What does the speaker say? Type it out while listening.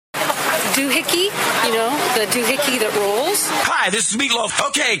doohickey, the doohickey that rolls. Hi, this is Meatloaf.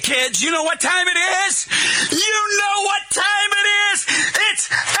 Okay, kids, you know what time it is? You know what time it is? It's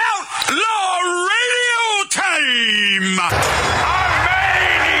Outlaw Radio time! Our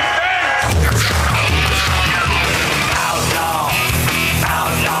main event!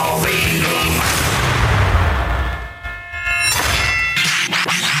 Outlaw Radio.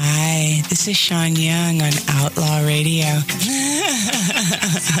 Hi, this is Sean Young on Outlaw Radio.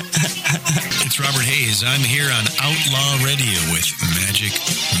 It's Robert Hayes. I'm here on Outlaw Radio with Magic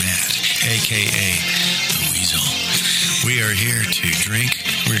Matt, a.k.a. The Weasel. We are here to drink.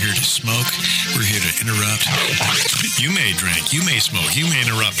 We're here to smoke. We're here to interrupt. You may drink. You may smoke. You may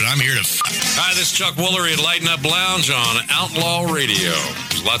interrupt, but I'm here to... Hi, this is Chuck Woolery at Lighten Up Lounge on Outlaw Radio.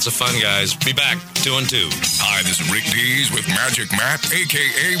 There's lots of fun, guys. Be back, 2 and 2. Hi, this is Rick Dees with Magic Matt,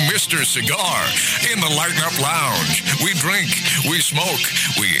 a.k.a. Mr. Cigar, in the Lighten Up Lounge. We drink, we smoke,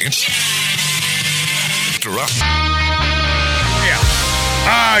 we interrupt.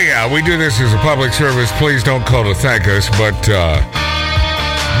 Yeah, we do this as a public service. Please don't call to thank us, but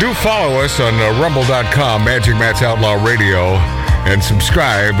do follow us on rumble.com, Magic Matt's Outlaw Radio, and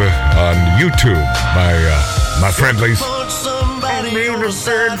subscribe on YouTube, my friendlies.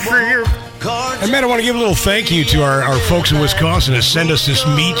 And Matt, I want to give a little thank you to our folks in Wisconsin that send us this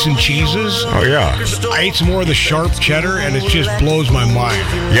meats and cheeses. Oh yeah, I ate some more of the sharp cheddar, and it just blows my mind.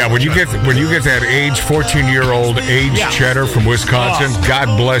 Yeah, when you get that 14-year-old aged cheddar from Wisconsin,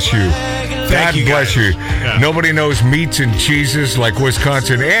 God bless you. God bless you. Yeah. Nobody knows meats and cheeses like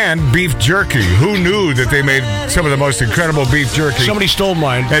Wisconsin, and beef jerky. Who knew that they made some of the most incredible beef jerky? Somebody stole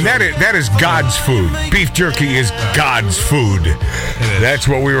mine. And that is God's food. Beef jerky is God's food. That's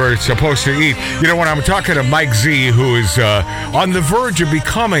what we were supposed to eat. You know, when I'm talking to Mike Z, who is on the verge of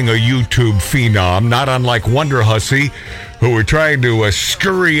becoming a YouTube phenom, not unlike Wonderhussy, who we're trying to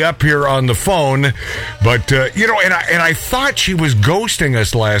scurry up here on the phone. But, and I thought she was ghosting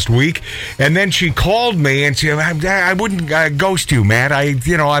us last week, and then she called me and said, I wouldn't ghost you, Matt.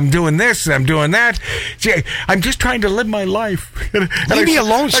 I'm doing this, I'm doing that. I'm just trying to live my life. Leave me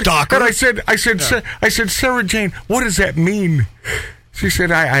alone, stalker. And I said, Sarah Jane, what does that mean? She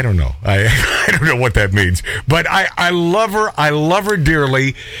said, I don't know. I don't know what that means. But I love her. I love her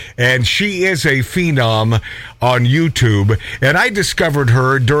dearly. And she is a phenom on YouTube. And I discovered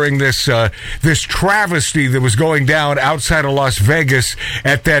her during this travesty that was going down outside of Las Vegas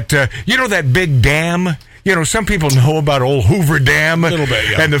at that, that big dam? Some people know about old Hoover Dam. A little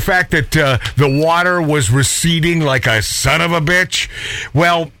bit, yeah. And the fact that the water was receding like a son of a bitch.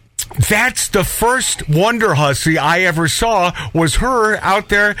 Well, that's the first Wonderhussy I ever saw, was her out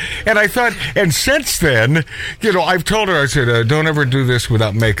there. And I thought, and since then, I've told her, I said, don't ever do this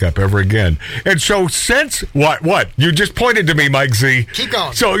without makeup ever again. And so since, what? You just pointed to me, Mike Z. Keep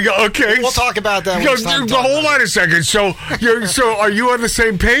going. So, okay. We'll talk about that next time. Hold on a second. So are you on the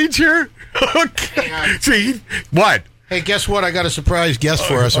same page here? Okay. See, what? Hey, guess what? I got a surprise guest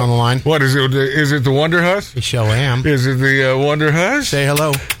for us on the line. What is it? Is it the Wonderhuss? It sure am. Is it the Wonderhuss? Say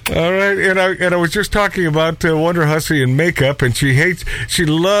hello. All right, and I was just talking about Wonderhussy and makeup, and she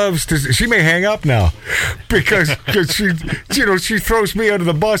loves to. She may hang up now because she throws me under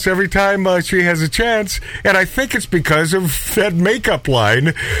the bus every time she has a chance, and I think it's because of that makeup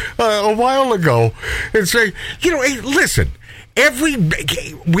line a while ago. And say, hey, listen.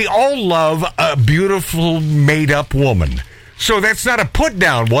 We all love a beautiful made-up woman. So that's not a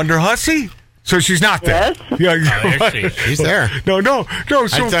put-down, Wonderhussy. So she's not there. Yes. Yeah, she's there. No. So, I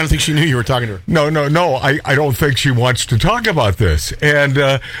don't think she knew you were talking to her. No. I don't think she wants to talk about this. And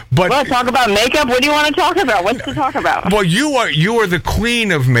well, talk about makeup. What do you want to talk about? What's to talk about? Well, you are the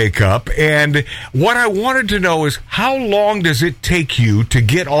queen of makeup, and what I wanted to know is how long does it take you to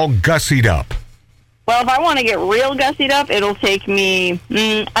get all gussied up? Well, if I want to get real gussied up, it'll take me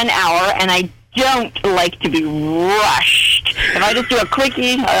an hour, and I don't like to be rushed. If I just do a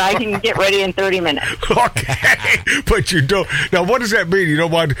quickie, I can get ready in 30 minutes. Okay, but you don't. Now, what does that mean? You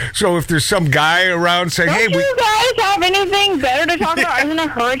don't want. So, if there's some guy around saying, "Hey, you guys have anything better to talk about? Isn't a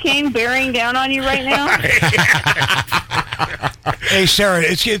hurricane bearing down on you right now?" Hey, Sarah,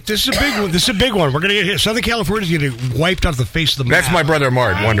 this is a big one. This is a big one. We're gonna get hit. Southern California's gonna get wiped off the face of the map. That's my brother,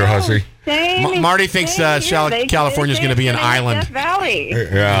 Mart, Wonderhussy. Marty thinks California's going to be an island. Death Valley.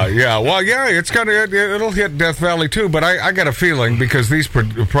 Yeah. Well, yeah, it'll hit Death Valley too. But I got a feeling because these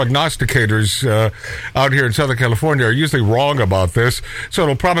prognosticators out here in Southern California are usually wrong about this, so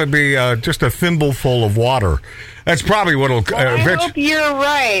it'll probably be just a thimbleful of water. That's probably what will. I hope you're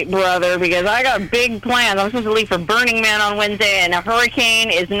right, brother, because I got big plans. I'm supposed to leave for Burning Man on Wednesday, and a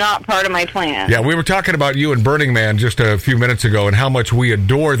hurricane is not part of my plan. Yeah, we were talking about you and Burning Man just a few minutes ago, and how much we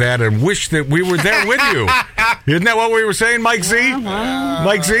adore that and wish that we were there with you. Isn't that what we were saying, Mike Z?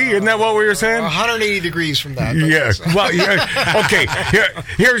 Mike Z, isn't that what we were saying? 180 degrees from that. Yeah. Well, yeah. Okay.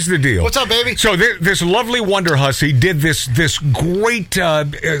 Here's the deal. What's up, baby? So this lovely Wonderhussy did this great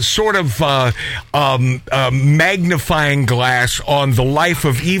sort of magnifying glass on the life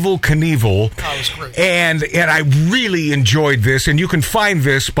of Evel Knievel. Oh, it was great. And I really enjoyed this, and you can find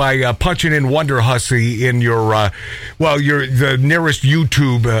this by punching in Wonderhussy in your the nearest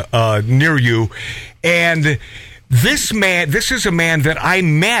YouTube near you. And this is a man that I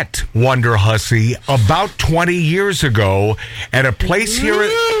met, Wonderhussy, about 20 years ago at a place here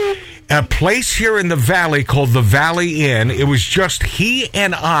in the Valley called the Valley Inn. It was just he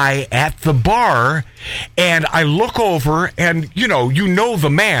and I at the bar, and I look over, and you know the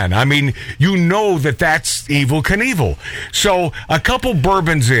man. I mean, you know that's Evel Knievel. So a couple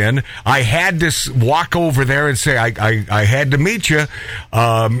bourbons in, I had to walk over there and say, I had to meet you.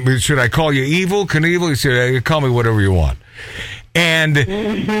 Should I call you Evel Knievel? He said, call me whatever you want. And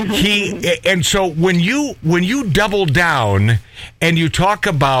so when you double down and you talk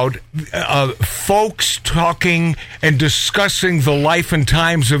about folks talking and discussing the life and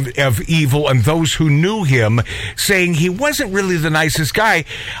times of Evel and those who knew him, saying he wasn't really the nicest guy,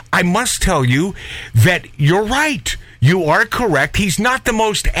 I must tell you that you're right. You are correct. He's not the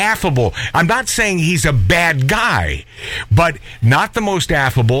most affable. I'm not saying he's a bad guy, but not the most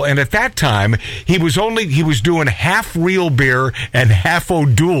affable. And at that time, he was doing half real beer and half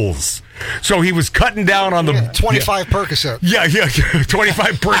O'Doul's. So he was cutting down on the 25 Percocet. Yeah,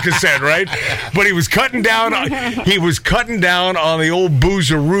 25 Percocet, right? But he was cutting down. He was cutting down on the old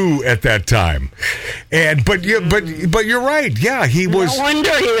boozeroo at that time. But you're right. Yeah, he was. No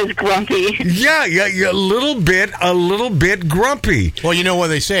wonder he was grumpy. Yeah, a little bit grumpy. Well, you know what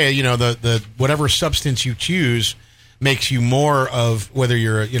they say. You know, the whatever substance you choose makes you more of whether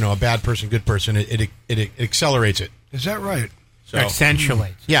you're a bad person, good person. It accelerates it. Is that right? So,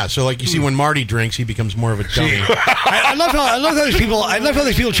 accentuates. Yeah, so like you see when Marty drinks, he becomes more of a dummy. I love how these people. I love how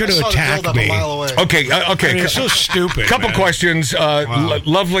these people try to attack me. Okay. I mean, it's so stupid. Couple questions.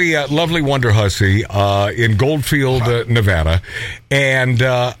 Lovely Wonderhussy in Goldfield, Nevada, and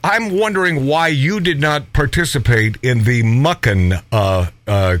I'm wondering why you did not participate in the Mucking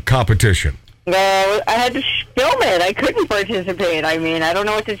competition. Well, I had to film it. I couldn't participate. I mean, I don't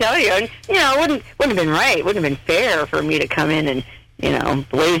know what to tell you. And, it wouldn't have been right. It wouldn't have been fair for me to come in and,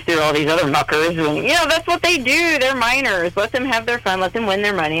 blaze through all these other muckers. And, that's what they do. They're minors. Let them have their fun. Let them win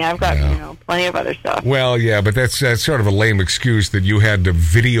their money. I've got, plenty of other stuff. Well, yeah, but that's sort of a lame excuse that you had to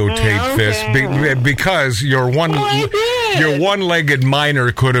videotape this because your one-legged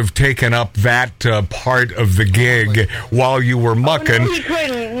minor could have taken up that part of the gig while you were mucking. No, he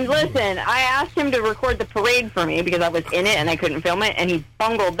couldn't. Listen, I asked him to record the parade for me because I was in it and I couldn't film it, and he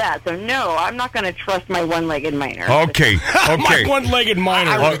bungled that. So, no, I'm not going to trust my one-legged minor. Okay. My one-legged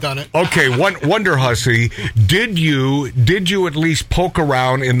minor. I would have done it. Okay, Wonderhussy, did you at least poke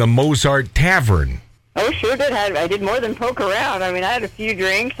around in the Mozart Tavern? Oh, sure did. I did more than poke around. I mean, I had a few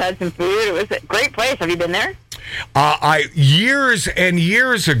drinks, had some food. It was a great place. Have you been there? Years and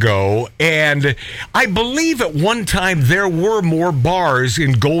years ago, and I believe at one time there were more bars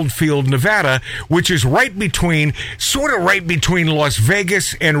in Goldfield, Nevada, which is right between Las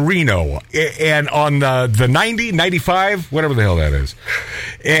Vegas and Reno, and on the 90, 95, whatever the hell that is.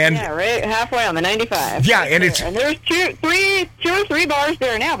 And yeah, right halfway on the 95. Yeah, right and there. And there's two or three bars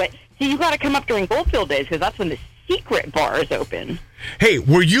there now, but see, you got to come up during Goldfield days because that's when the secret bars open. Hey,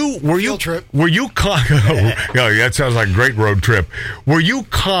 were you trip. Were you that sounds like a great road trip. Were you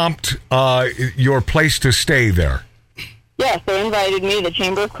comped your place to stay there? Yes, they invited me. The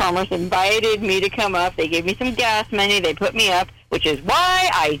Chamber of Commerce invited me to come up. They gave me some gas money. They put me up, which is why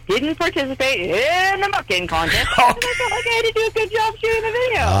I didn't participate in the Mucking contest. I felt like I had to do a good job shooting the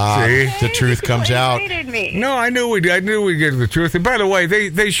video. See, the truth comes out. Me. No, I knew we'd get the truth. And by the way,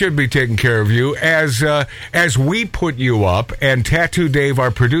 they should be taking care of you as we put you up. And Tattoo Dave, our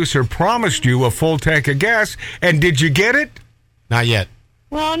producer, promised you a full tank of gas. And did you get it? Not yet.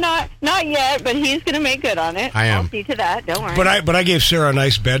 Well, not yet, but he's going to make good on it. I am. I'll see to that. Don't worry. But I gave Sarah a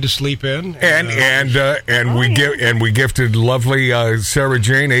nice bed to sleep in, and we gifted lovely Sarah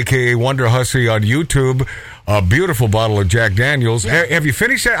Jane, aka Wonderhussy, on YouTube, a beautiful bottle of Jack Daniels. Yeah. Have you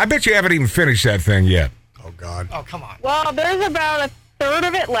finished that? I bet you haven't even finished that thing yet. Oh God! Oh, come on. Well, there's about a third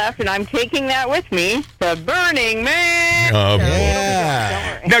of it left, and I'm taking that with me to Burning Man.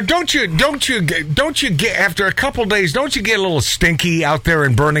 Yeah. Now, don't you get after a couple days? Don't you get a little stinky out there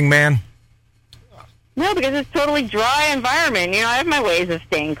in Burning Man? No, because it's totally dry environment. You know, I have my ways of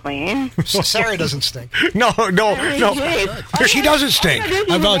staying clean. Sarah doesn't stink. No. She doesn't stink.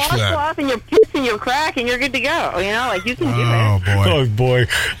 I vouch for that. Off and your piss and your crack and you're good to go. You know, like you can do it. Oh boy!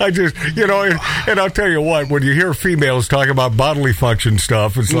 I just, and I'll tell you what. When you hear females talk about bodily function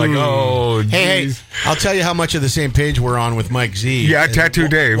stuff, it's like, oh, hey, I'll tell you how much of the same page we're on with Mike Z. Yeah, Tattoo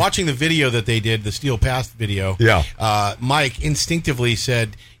Dave. Watching the video that they did, the Steel Past video. Yeah. Mike instinctively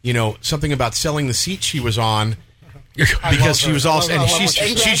said, something about selling the seat she was on. Because she was all, and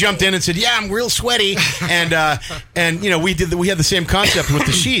she jumped in and said, "Yeah, I'm real sweaty," and we had the same concept with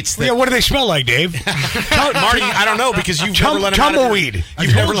the sheets. Yeah, what do they smell like, Dave? Marty, I don't know because you've never let him tumbleweed.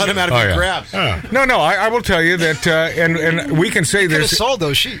 You've never let him out of your grabs. No, I will tell you that, and we can say You could have this. sold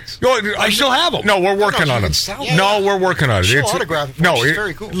those sheets. I still have them. No, we're working on them. No, we're working on it. She'll autograph it for you. She's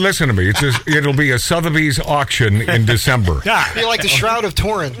very cool. Listen to me. It'll be a Sotheby's auction in December. You're like the Shroud of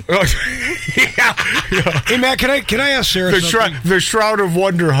Turin. Yeah. Hey, Matt, can I ask Sarah something? The Shroud of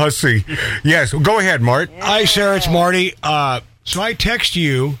Wonderhussy. Yes, go ahead, Mart. Hi, Sarah, it's Marty. So I text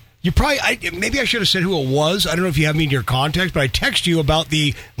you. You probably, maybe I should have said who it was. I don't know if you have me in your contacts, but I text you about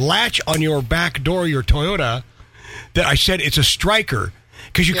the latch on your back door, your Toyota, that I said it's a Striker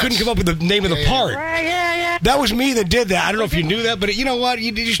because you couldn't come up with the name of the part. Yeah. That was me that did that. I don't know if you knew that, but you know what?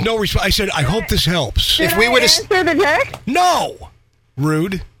 You just no response. I said, I hope this helps. Did I answer the text? No.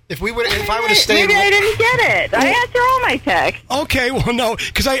 Rude. If I would have stayed, maybe I didn't get it. I answer all my texts. Okay, well, no,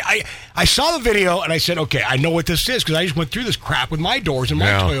 because I saw the video and I said, okay, I know what this is because I just went through this crap with my doors and my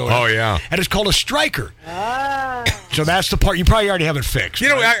Toyota. Oh, yeah. And it's called a Striker. So that's the part you probably already have it fixed.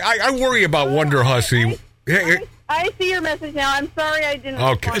 I worry about Wonderhussy. I see your message now. I'm sorry I didn't.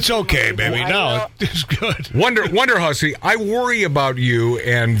 Okay, it's okay, baby. No, it's good. Wonderhussy, I worry about you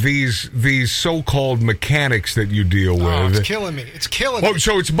and these so-called mechanics that you deal with. It's killing me. It's killing me. Oh,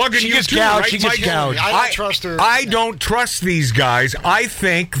 so it's bugging you too, right? She gets gouged. I don't trust her. I don't trust these guys. I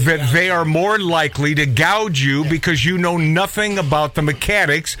think that they are more likely to gouge you because you know nothing about the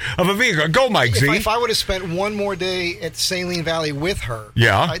mechanics of a vehicle. Go, Mike Z. If I would have spent one more day at Saline Valley with her,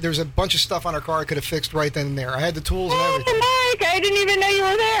 there's a bunch of stuff on her car I could have fixed right then and there. I had the tools and everything. Mike, I didn't even know you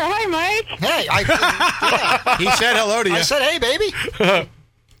were there. Hi, Mike. Hey, he said hello to you. I said, hey, baby.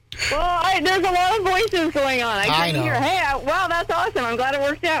 Well, there's a lot of voices going on. I couldn't hear. Hey, wow, that's awesome. I'm glad it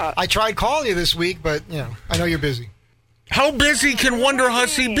worked out. I tried calling you this week, but I know you're busy. How busy can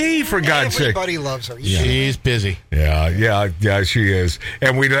Wonderhussy be, for God's sake? Everybody loves her. She's busy. Yeah, she is.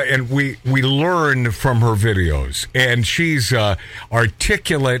 And we learn from her videos. And she's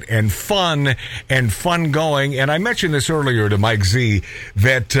articulate and fun going. And I mentioned this earlier to Mike Z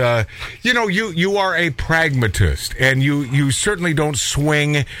that you are a pragmatist, and you certainly don't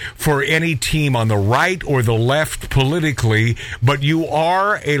swing for any team on the right or the left politically, but you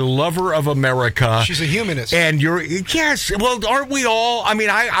are a lover of America. She's a humanist. And yes. Well, aren't we all? I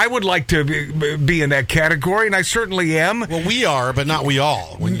mean, I would like to be in that category, and I certainly am. Well, we are, but not we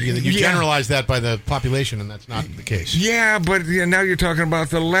all. When you generalize that by the population, and that's not the case. Yeah, but now you're talking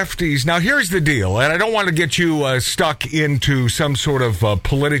about the lefties. Now, here's the deal, and I don't want to get you stuck into some sort of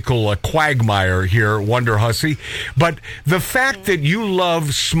political quagmire here, Wonderhussy, but the fact that you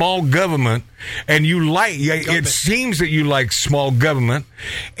love small government, and it seems that you like small government,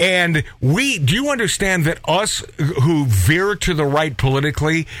 and do you understand that us who veer to the right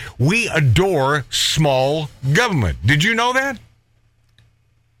politically, we adore small government? Did you know that?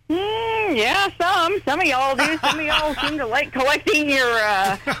 Yeah, some of y'all do. Some of y'all seem to like collecting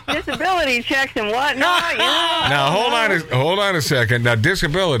your disability checks and whatnot. Now hold on a second. Now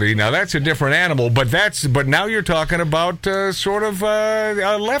disability. Now that's a different animal. But now you're talking about sort of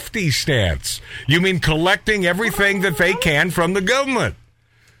a lefty stance. You mean collecting everything that they can from the government?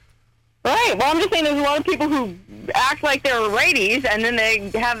 Right. Well, I'm just saying there's a lot of people who act like they're righties and then they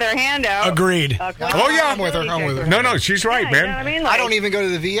have their hand out. Agreed. Oh, yeah. I'm with her. No, she's right, man. You know what I mean? I don't even go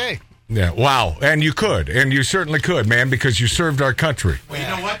to the VA. Yeah, wow. And you could. And you certainly could, man, because you served our country. Well, you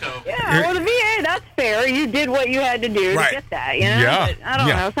know what, though? Yeah, well, the VA, that's fair. You did what you had to do to get that, you know? Yeah. But I don't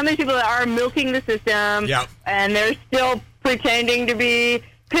know. Some of these people that are milking the system, and they're still pretending to be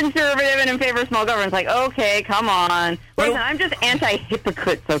conservative and in favor of small government. Like, okay, come on. Listen, I'm just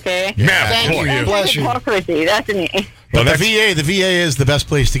anti-hypocrites, okay? Yeah, thank you. Bless you. Hypocrisy, that's me. But the VA is the best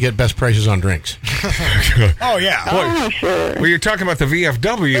place to get best prices on drinks. Oh, yeah. Sure. Well, you're talking about the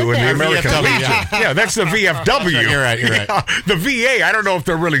VFW and the American VFW, Legion. Yeah, that's the VFW. You're right. Yeah, the VA, I don't know if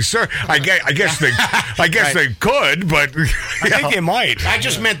they're really I guess they could, but I think they might. I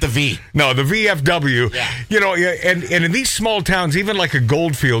just meant the V. No, the VFW. Yeah. And in these small towns, even like a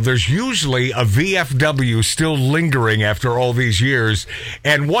Goldfield, there's usually a VFW still lingering after all these years.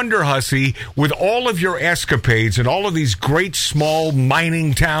 And Wonderhussy, with all of your escapades and all of these great small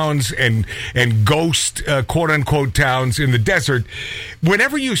mining towns and ghost quote-unquote towns in the desert,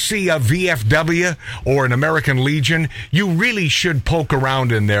 whenever you see a VFW or an American Legion, you really should poke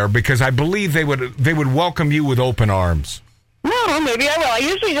around in there, because I believe they would welcome you with open arms. No, maybe I will. I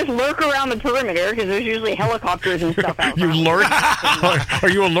usually just lurk around the perimeter because there's usually helicopters and stuff out there. You lurk? Are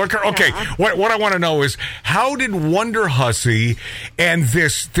you a lurker? Okay. What I want to know is, how did Wonderhussy and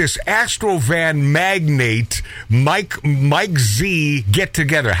this Astrovan magnate Mike Z get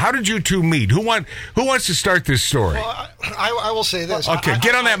together? How did you two meet? Who wants to start this story? Well, I will say this. Okay,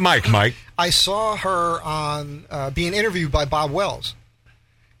 get on that mic, Mike. I saw her on being interviewed by Bob Wells,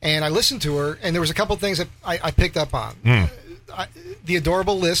 and I listened to her, and there was a couple things that I picked up on. The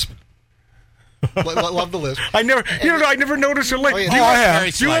adorable lisp. Love the lisp. I never noticed a lisp.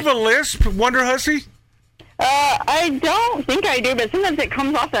 Do you have a lisp, Wonderhussy? I don't think I do, but sometimes it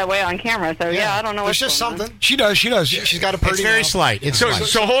comes off that way on camera. So I don't know. There's just something. She does. She's got a pretty. It's very slight. So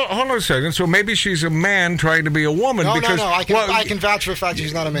hold on a second. So maybe she's a man trying to be a woman. No, because, I can vouch for the fact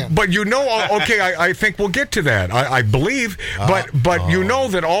she's not a man. But I think we'll get to that. I believe, but you know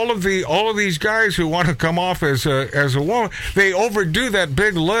that all of these guys who want to come off as a woman, they overdo that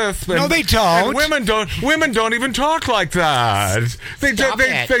big lisp. No, they don't. And women don't even talk like that.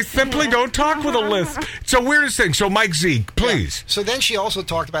 They simply don't talk with a lisp. So weirdest thing. So Mike Z, please. So then she also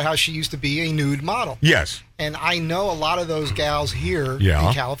talked about how she used to be a nude model. Yes. And I know a lot of those gals here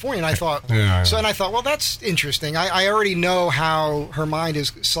in California. And I thought, well, that's interesting. I already know how her mind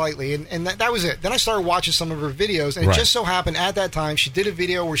is slightly. And that was it. Then I started watching some of her videos. And it just so happened at that time, she did a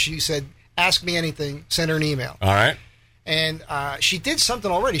video where she said, ask me anything, send her an email. All right. And she did something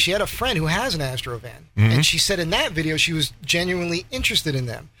already. She had a friend who has an Astrovan. And she said in that video she was genuinely interested in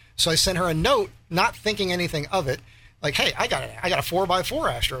them. So I sent her a note, not thinking anything of it, like, "Hey, I got a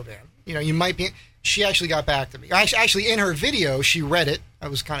 4x4 Astrovan. You might be." She actually got back to me. Actually, in her video, she read it. I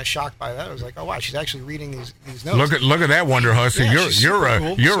was kind of shocked by that. I was like, "Oh wow, she's actually reading these notes." Look at that, Wonderhussy.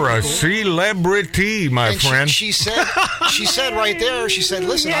 Yeah, you're a celebrity, my friend. She said right there. She said,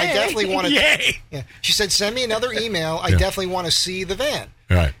 "Listen, I definitely want to." Yeah. She said, "Send me another email. I definitely want to see the van."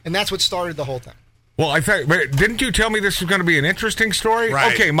 Right. And that's what started the whole thing. Well, I thought, didn't you tell me this was going to be an interesting story?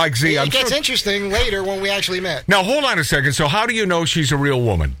 Right. Okay, Mike Z. It gets interesting later when we actually met. Now, hold on a second. So, how do you know she's a real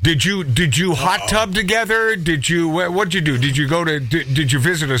woman? Did you hot tub together? What'd you do? Did you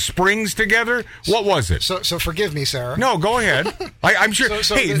visit a springs together? What was it? So forgive me, Sarah. No, go ahead. I'm sure.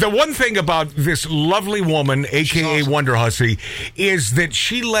 The one thing about this lovely woman, a.k.a. awesome. Wonderhussy, is that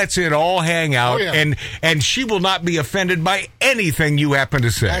she lets it all hang out, and she will not be offended by anything you happen to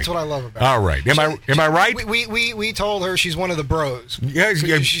say. That's what I love about her. All right. Am I right? We told her she's one of the bros. Yeah,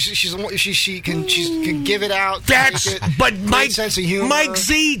 she can give it out. But Mike, sense of humor. Mike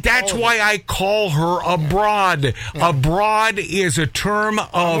Z. That's why I call her a broad. Yeah. A broad is a term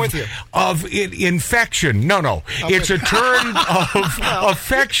of infection. No, it's a term of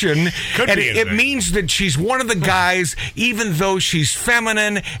affection, and it means that she's one of the guys. Even though she's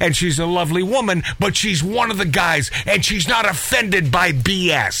feminine and she's a lovely woman, but she's one of the guys, and she's not offended by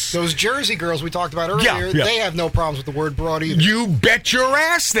BS. Those Jersey girls we talked about earlier, they have no problems with the word broad either. You bet your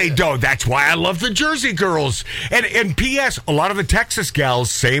ass they don't. That's why I love the Jersey girls. And P.S., a lot of the Texas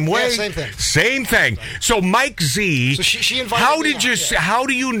gals, same way. Yeah, same thing. So Mike Z, so she invited me out. How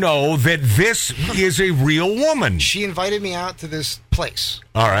do you know that this is a real woman? She invited me out to this place.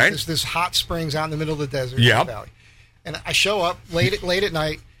 All right. This hot springs out in the middle of the desert in the valley. And I show up late at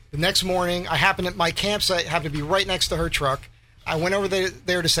night. The next morning, my campsite happened to be right next to her truck. I went over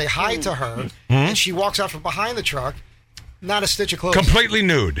there to say hi to her, and she walks out from behind the truck, not a stitch of clothes. Completely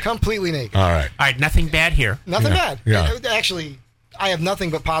nude. Completely naked. All right, nothing bad here. Nothing bad. Yeah. Actually, I have nothing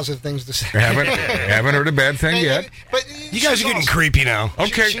but positive things to say. Haven't heard a bad thing yet. But you guys are getting creepy now.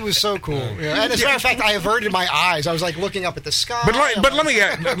 Okay. She was so cool. Yeah. And as a matter of fact, I averted my eyes. I was like looking up at the sky. But let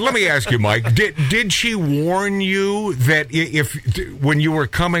me ask you, Mike. Did she warn you that when you were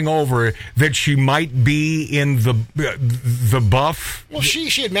coming over that she might be in the buff? Well,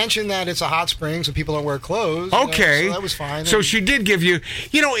 she had mentioned that it's a hot spring, so people don't wear clothes. Okay, so that was fine. So she did give you.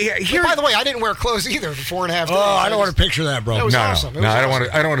 Here. By the way, I didn't wear clothes either for 4.5 days. Oh, I don't want to picture that, bro. That was awesome. awesome. No,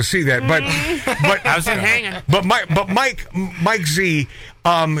 I don't want to see that. But how's it hanging? But Mike Z.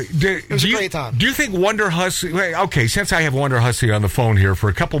 It was a great time. Do you think Wonderhussy? Okay, since I have Wonderhussy on the phone here for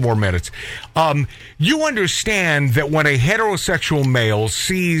a couple more minutes, you understand that when a heterosexual male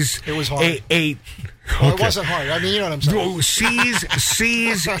sees it was hard. It wasn't hard. I mean, you know what I'm saying.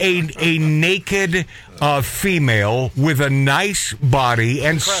 Sees a naked female with a nice body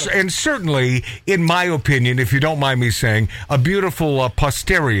and certainly, in my opinion, if you don't mind me saying, a beautiful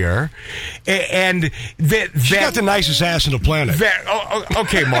posterior, and she got the nicest ass in the planet.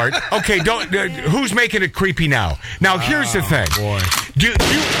 Okay, Mart. Okay, who's making it creepy now? Now, here's the thing. Boy. Do you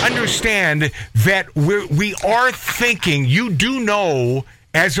understand that we are thinking? You do know,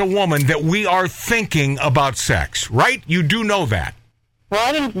 as a woman, that we are thinking about sex, right? You do know that. Well,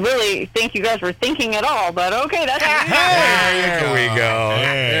 I didn't really think you guys were thinking at all, but okay, that's There we go.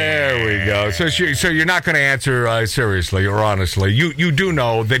 There we go. So you're not going to answer seriously or honestly. You do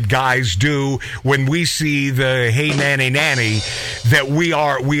know that guys do, when we see the hey nanny, that we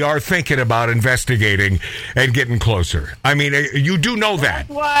are thinking about investigating and getting closer. I mean, you do know that.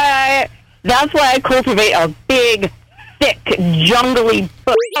 That's why I cultivate a big, thick, jungly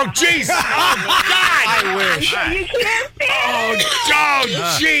butt. Oh, jeez! Oh, God! I wish. You can't see Oh,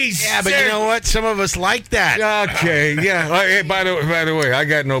 jeez! Yeah, but you know what? Some of us like that. Okay, yeah. Hey, by the way, I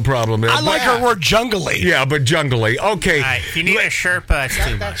got no problem. I like her word jungly. Yeah, but jungly. Okay. If you need a Sherpa, it's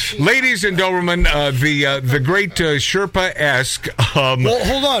too much. Ladies and Doberman, the great Sherpa-esque. Well,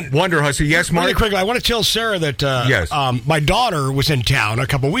 hold on. Wonderhussy. Yes, Mark? Really quickly, I want to tell Sarah that yes. My daughter was in town a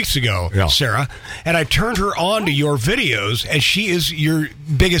couple weeks ago, Sarah, and I turned her on to your videos, and she is your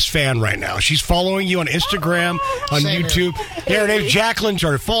biggest fan right now. She's following you on Instagram, on YouTube. Yeah, her name's Jacqueline,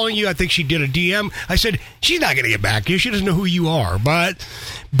 started following you. I think she did a DM. I said, she's not going to get back to you. She doesn't know who you are, but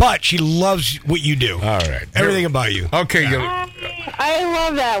she loves what you do. All right. Everything about you. Okay. I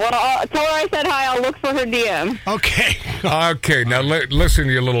love that. Well, I'll tell her I said hi. I'll look for her DM. Okay. Okay. Now, listen,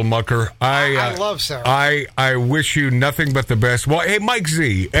 you little mucker. I love Sarah. I wish you nothing but the best. Well, hey, Mike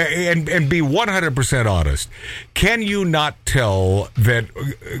Z, and be 100% honest. Can you not tell that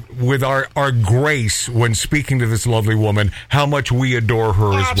with our grace when speaking to this lovely woman, how much we adore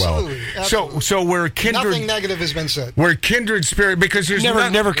her as well? Absolutely. So we're kindred. Nothing negative has been said. We're kindred spirit because there's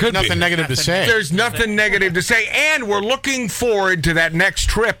never could nothing be. negative to say. There's nothing negative to say, and we're looking forward to that next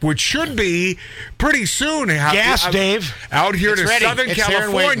trip, which should be pretty soon. Dave. Out here to Southern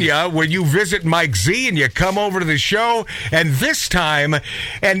California, when you visit Mike Z and you come over to the show, and this time,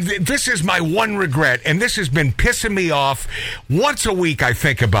 this is my one regret, and this has been pissing me off. Once a week I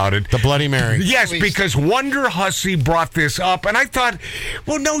think about it. The Bloody Mary. Yes, because Wonderhussy brought this up, and I thought,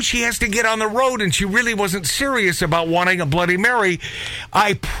 well, no, she has to get on the road, and she really wasn't serious about wanting a Bloody Mary.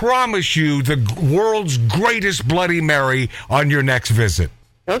 I promise you the world's greatest Bloody Mary on your next visit.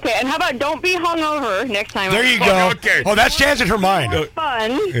 Okay, and how about don't be hungover next time? There you go. Okay. Oh, that stands in her mind.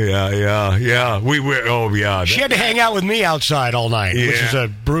 Fun. Yeah. She had to hang out with me outside all night, which is a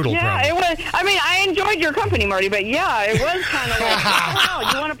brutal Yeah, problem. it was. I mean, I enjoyed your company, Marty, but yeah, it was kind of like, wow,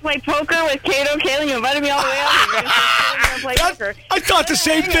 you want to play poker with Kato? Kaylin, you invited me all the way out here. To play poker. I thought the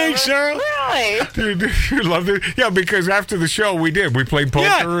same thing, Sarah. Really? Dude, you loved it. Yeah, because after the show we played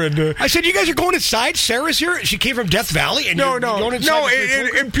poker and I said, you guys are going inside? Sarah's here? She came from Death Valley? And you're going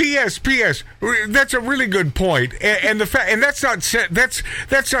inside and P.S. That's a really good point, and the fact, and that's not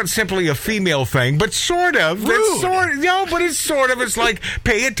simply a female thing, but sort of. It's sort of. It's like,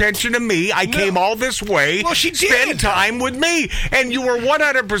 pay attention to me. I came all this way. Well, she spend time with me, and you were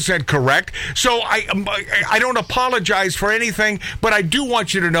 100% correct. So I don't apologize for anything, but I do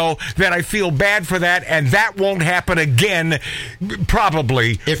want you to know that I feel bad for that, and that won't happen again.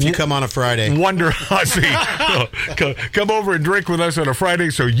 Probably if you come on a Friday. Wonderhussy, come over and drink with us on a Friday,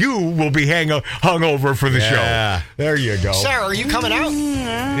 so you will be hungover for the show. There you go. Sarah, are you coming out?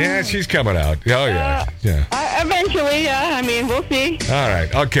 Yeah, she's coming out. Oh, yeah. Eventually, yeah. I mean, we'll see. All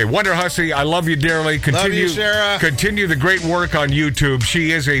right. Okay, Wonderhussy, I love you dearly. Love you, Sarah. Continue the great work on YouTube.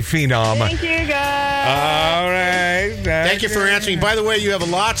 She is a phenom. Thank you, guys. All right. Thank you for answering. By the way, you have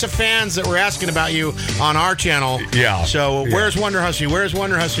lots of fans that were asking about you on our channel. Yeah. So where's Wonderhussy? Where's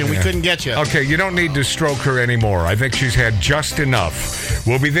Wonderhussy? And we couldn't get you. Okay, you don't need to stroke her anymore. I think she's had just enough.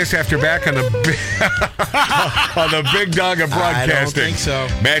 We'll be this after back on the big dog of broadcasting. I don't think so.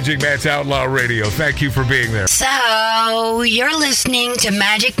 Magic Matt's Outlaw Radio. Thank you for being there. So, you're listening to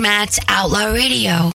Magic Matt's Outlaw Radio.